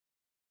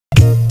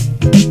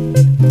My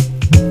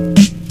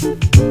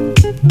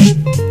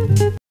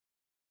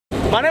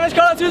name is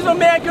Carlos from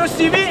Ixus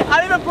TV.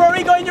 I live in Puerto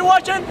Rico and you're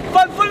watching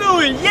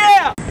FunForLouis,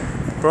 yeah!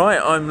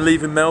 Right, I'm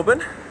leaving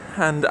Melbourne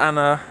and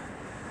Anna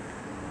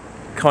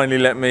kindly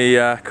let me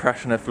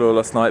crash on her floor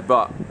last night,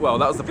 but, well,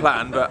 that was the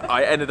plan, but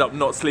I ended up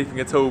not sleeping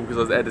at all because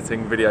I was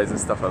editing videos and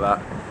stuff like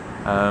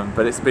that.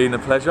 But it's been a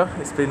pleasure,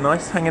 it's been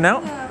nice hanging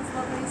out. Yeah, it was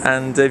lovely.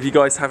 And if you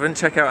guys haven't,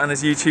 check out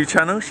Anna's YouTube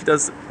channel, she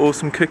does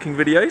awesome cooking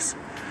videos.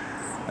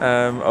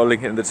 I'll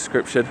link it in the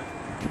description.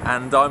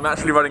 And I'm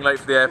actually running late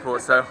for the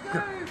airport, so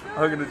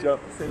I'm going to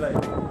jump. See you later.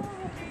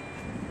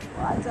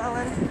 Bye,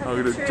 darling.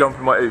 I'm going to jump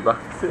in my Uber.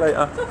 See you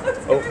later.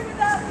 Oh.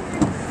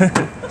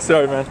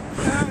 Sorry, man.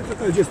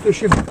 Just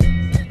fishing.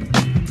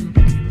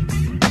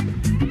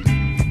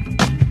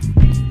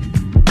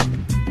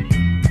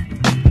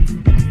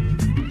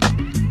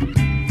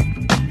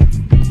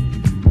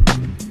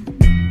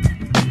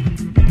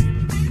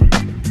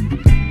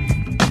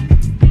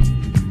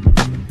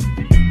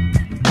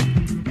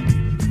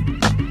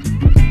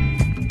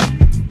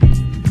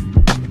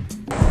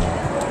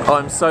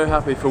 I'm so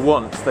happy for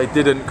once they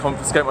didn't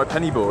confiscate my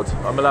penny board.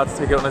 I'm allowed to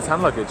take it on as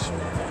hand luggage.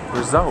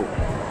 Result.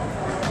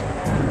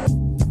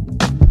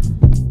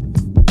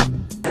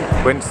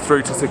 Went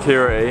through to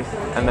security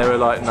and they were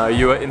like, no,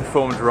 you were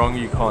informed wrong,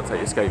 you can't take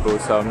your skateboard,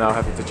 so I'm now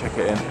having to check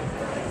it in.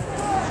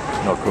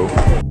 Not cool.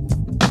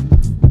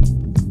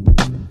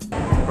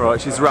 Right,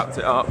 she's wrapped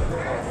it up.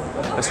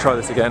 Let's try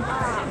this again.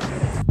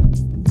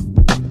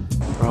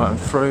 Right, I'm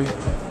through.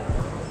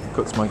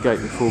 Got to my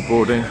gate before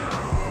boarding.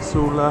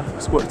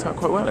 It's worked out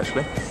quite well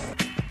actually.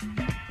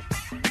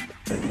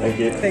 Thank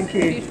you. Thank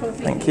you.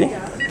 Thank you.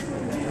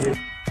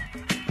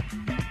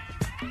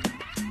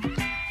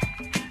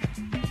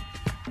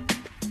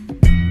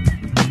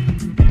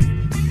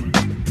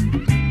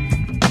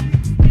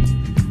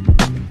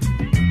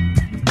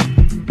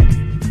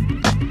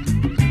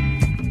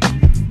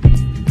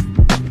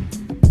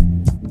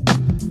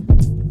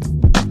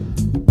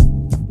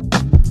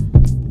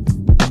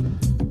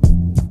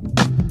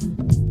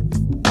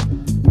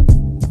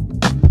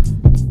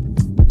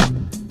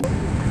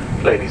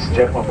 Ladies and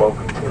gentlemen,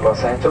 welcome to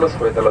Los Angeles,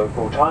 where the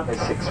local time is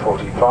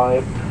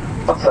 6:45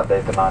 on Sunday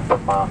the 9th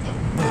of March.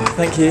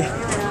 Thank you.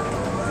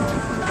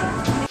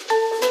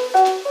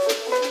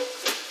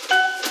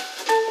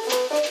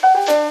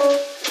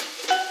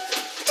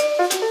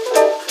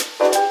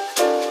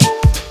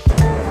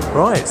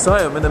 Right, so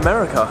I'm in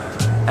America,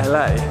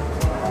 LA,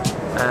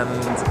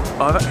 and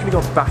I've actually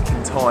gone back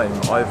in time.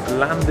 I've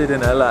landed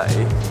in LA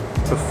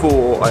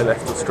before I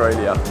left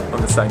Australia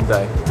on the same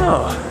day.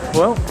 Oh,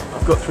 well.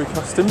 Got through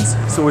customs.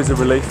 It's always a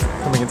relief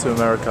coming into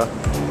America.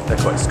 They're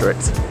quite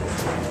strict.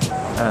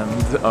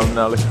 And I'm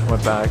now looking for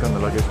my bag on the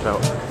luggage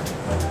belt.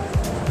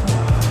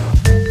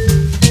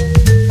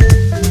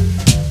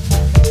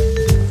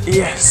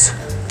 Yes!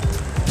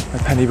 My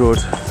penny board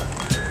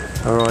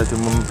arrived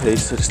in one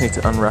piece. I just need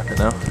to unwrap it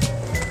now.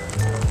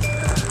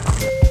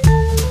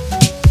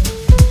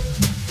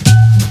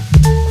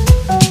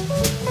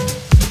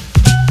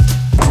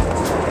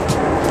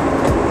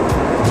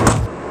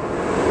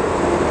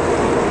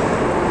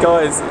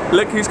 Guys,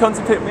 look who's come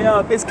to pick me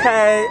up, it's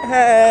Kate,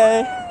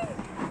 hey!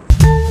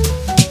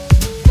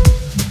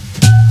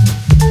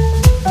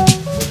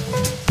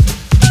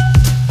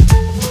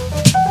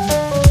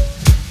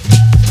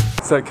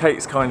 So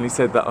Kate's kindly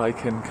said that I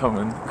can come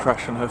and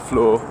crash on her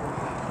floor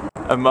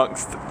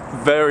amongst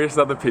various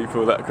other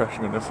people that are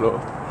crashing on her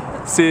floor.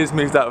 Sears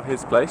moved out of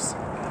his place,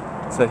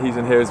 so he's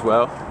in here as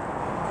well.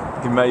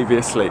 He may be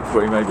asleep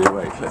or he may be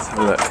awake, let's have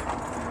a look.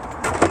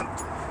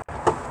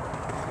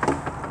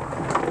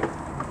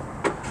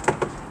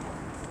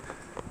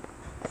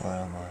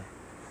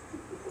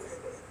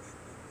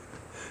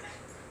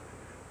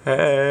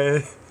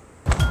 Hey!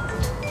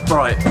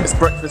 Right, it's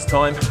breakfast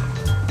time.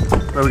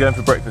 Where are we going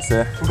for breakfast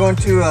here? We're going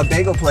to a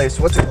bagel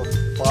place. What's it called?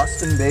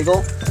 Boston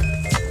Bagel?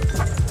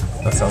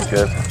 That sounds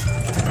good.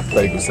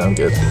 Bagels sound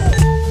good.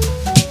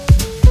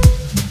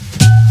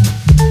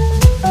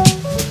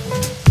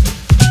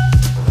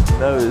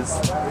 Those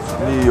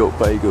New York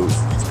bagels.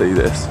 Let's do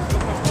this.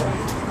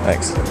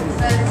 Thanks.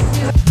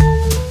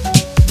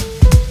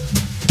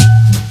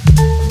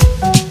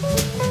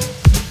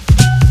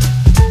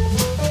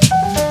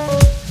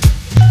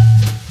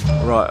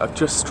 Right, I've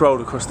just strolled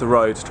across the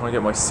road to try and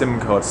get my SIM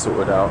card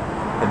sorted out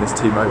in this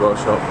T-Mobile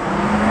shop.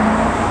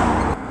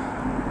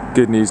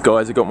 Good news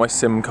guys, I got my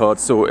SIM card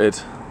sorted,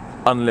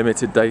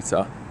 unlimited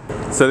data.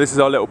 So this is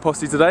our little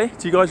posse today.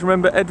 Do you guys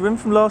remember Edwin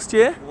from last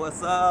year?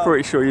 What's up?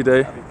 Pretty sure you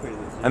do.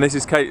 And this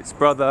is Kate's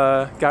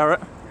brother,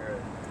 Garrett.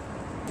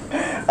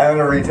 I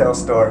own a retail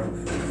store.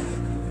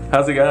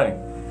 How's it going?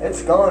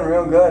 It's going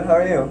real good. How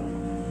are you?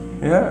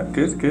 Yeah,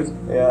 good, good.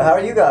 Yeah, how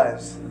are you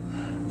guys?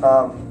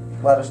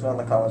 Let us know in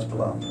the comments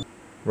below.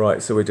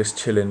 Right, so we're just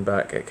chilling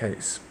back at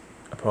Kate's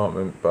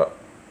apartment, but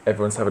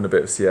everyone's having a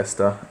bit of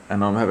siesta,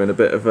 and I'm having a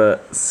bit of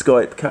a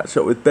Skype catch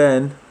up with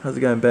Ben. How's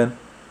it going, Ben?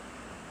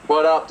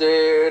 What up,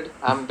 dude?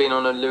 I haven't been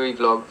on a Louis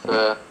vlog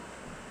for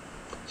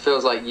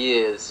feels like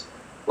years.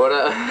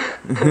 What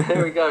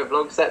here we go,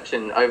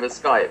 vlogception over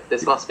Skype.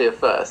 This must be a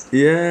first.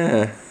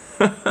 Yeah.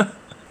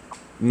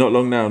 Not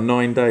long now,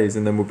 9 days,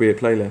 and then we'll be a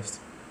playlist.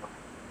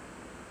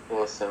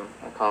 Awesome,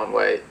 I can't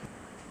wait.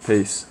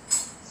 Peace.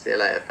 See you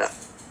later, Pat.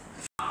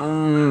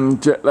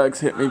 Jet lag's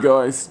hit me,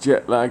 guys.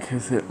 Jet lag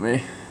has hit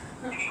me.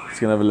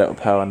 Just gonna have a little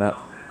power nap.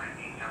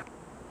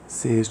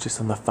 See who's just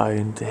on the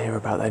phone to hear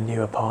about their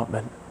new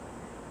apartment.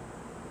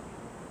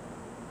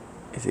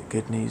 Is it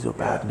good news or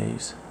bad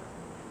news?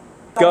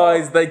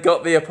 Guys, they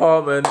got the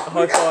apartment.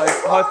 High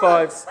fives, high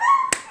fives.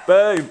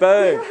 Boom,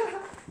 boom,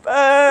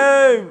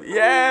 boom.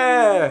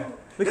 Yeah.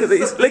 Look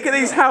at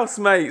these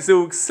housemates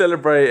all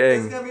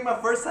celebrating. This is gonna be my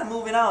first time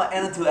moving out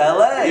and to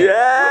LA.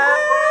 Yeah.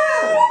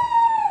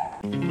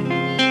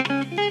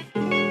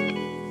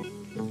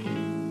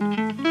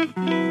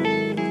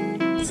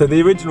 So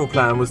the original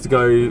plan was to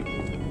go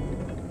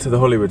to the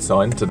Hollywood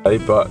sign today,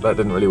 but that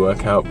didn't really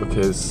work out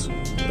because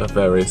of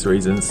various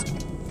reasons.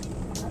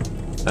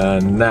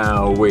 And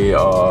now we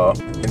are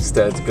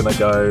instead gonna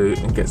go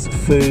and get some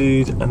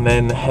food and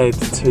then head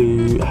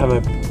to have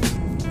a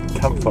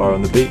campfire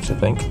on the beach, I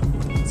think.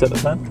 Is that the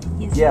plan?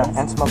 Yes. Yeah,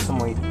 and smoke some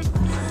weed.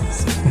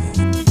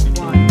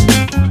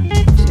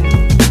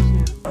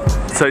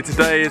 So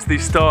today is the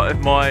start of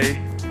my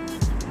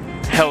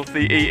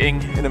healthy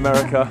eating in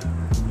America.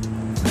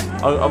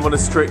 I'm on a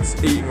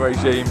strict eating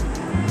regime,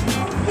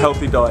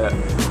 healthy diet.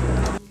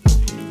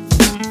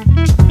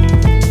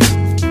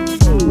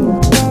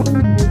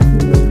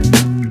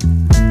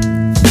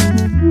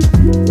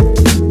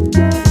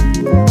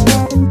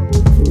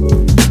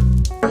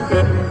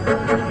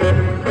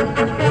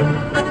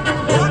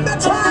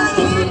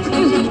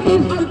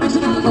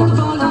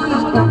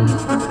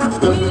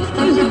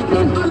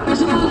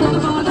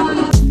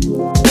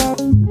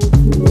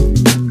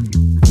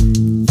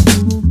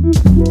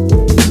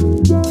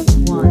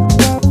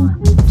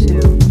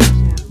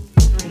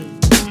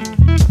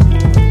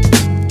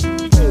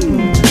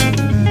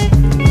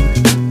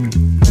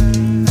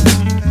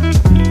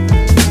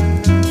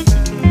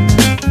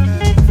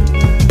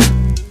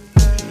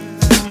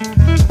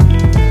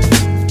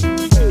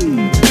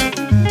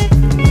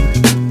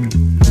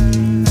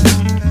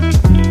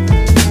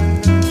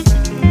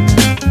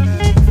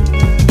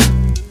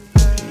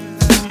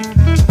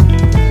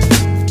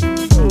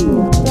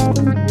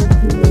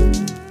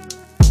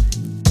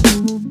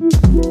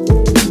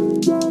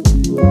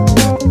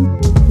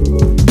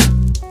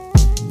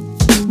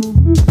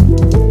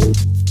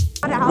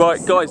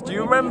 Right guys, do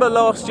you remember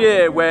last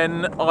year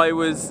when I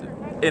was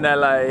in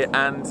LA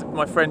and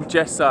my friend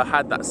Jessa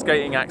had that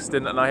skating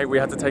accident and we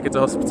had to take her to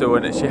hospital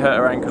and she hurt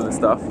her ankle and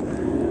stuff?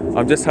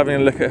 I'm just having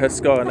a look at her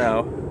scar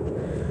now.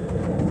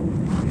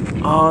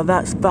 Oh,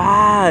 that's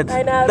bad.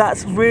 I know.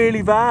 That's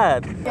really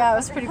bad. Yeah, it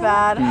was pretty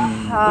bad.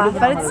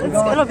 But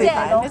it'll be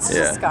fine. It's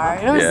just a scar.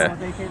 It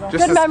was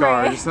Just good a memory.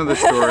 scar, just another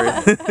story.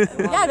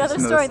 Yeah, another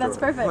story. That's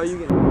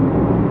perfect.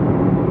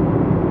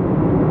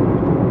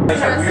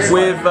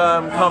 We've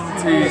come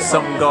to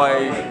some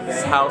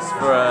guy's house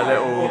for a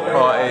little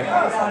party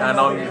and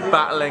I'm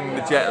battling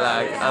the jet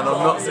lag and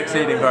I'm not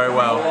succeeding very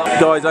well.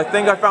 Guys, I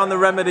think I found the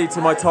remedy to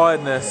my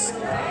tiredness.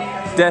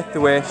 Death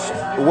Wish,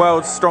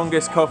 world's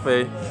strongest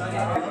coffee.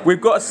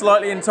 We've got a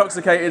slightly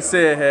intoxicated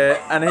Seer here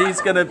and he's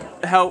going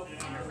to help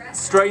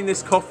strain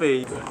this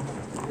coffee.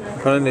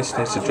 Kind of needs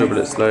to dribble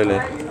it slowly.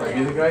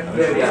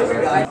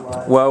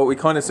 Well, we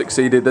kind of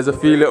succeeded. There's a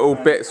few little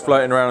bits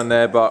floating around in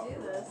there, but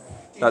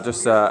that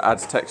just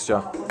adds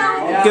texture.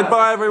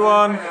 Goodbye,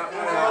 everyone.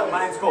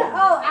 My name's Cole.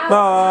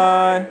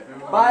 Bye.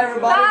 Bye,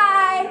 everybody.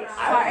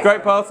 Bye.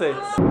 Great party.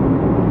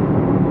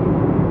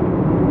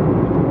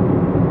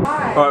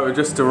 Alright, we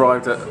just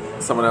arrived at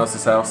someone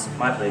else's house.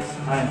 My place.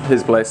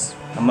 His place.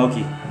 I'm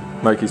Moki.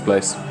 Moki's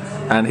place.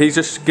 And he's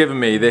just given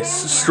me this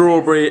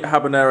strawberry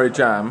habanero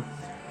jam.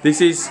 This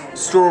is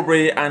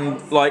strawberry and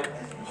like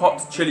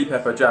hot chili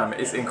pepper jam.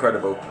 It's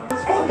incredible.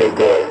 Hey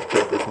guys,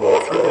 check this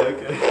out.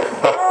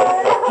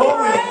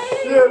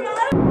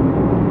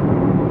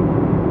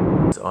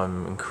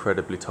 I'm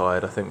incredibly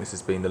tired. I think this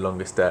has been the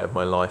longest day of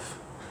my life.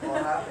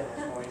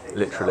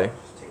 Literally.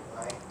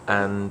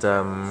 And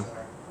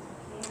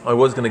I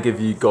was going to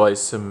give you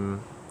guys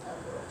some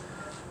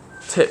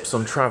tips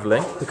on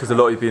travelling because a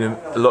lot of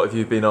you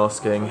have been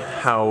asking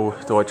how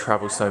do I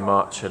travel so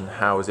much and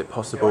how is it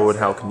possible and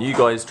how can you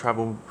guys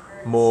travel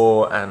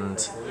more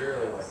and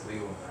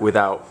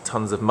without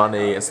tons of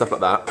money and stuff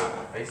like that.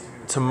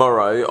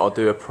 Tomorrow I'll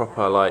do a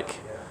proper like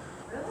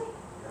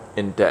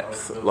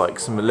in-depth like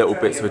some little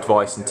bits of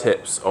advice and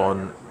tips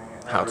on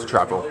how to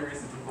travel,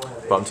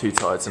 but I'm too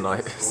tired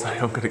tonight so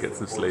I'm gonna get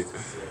some sleep.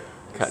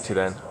 Catch you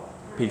then.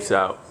 Peace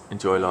out,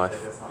 enjoy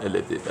life and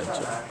live the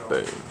adventure.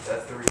 Boom.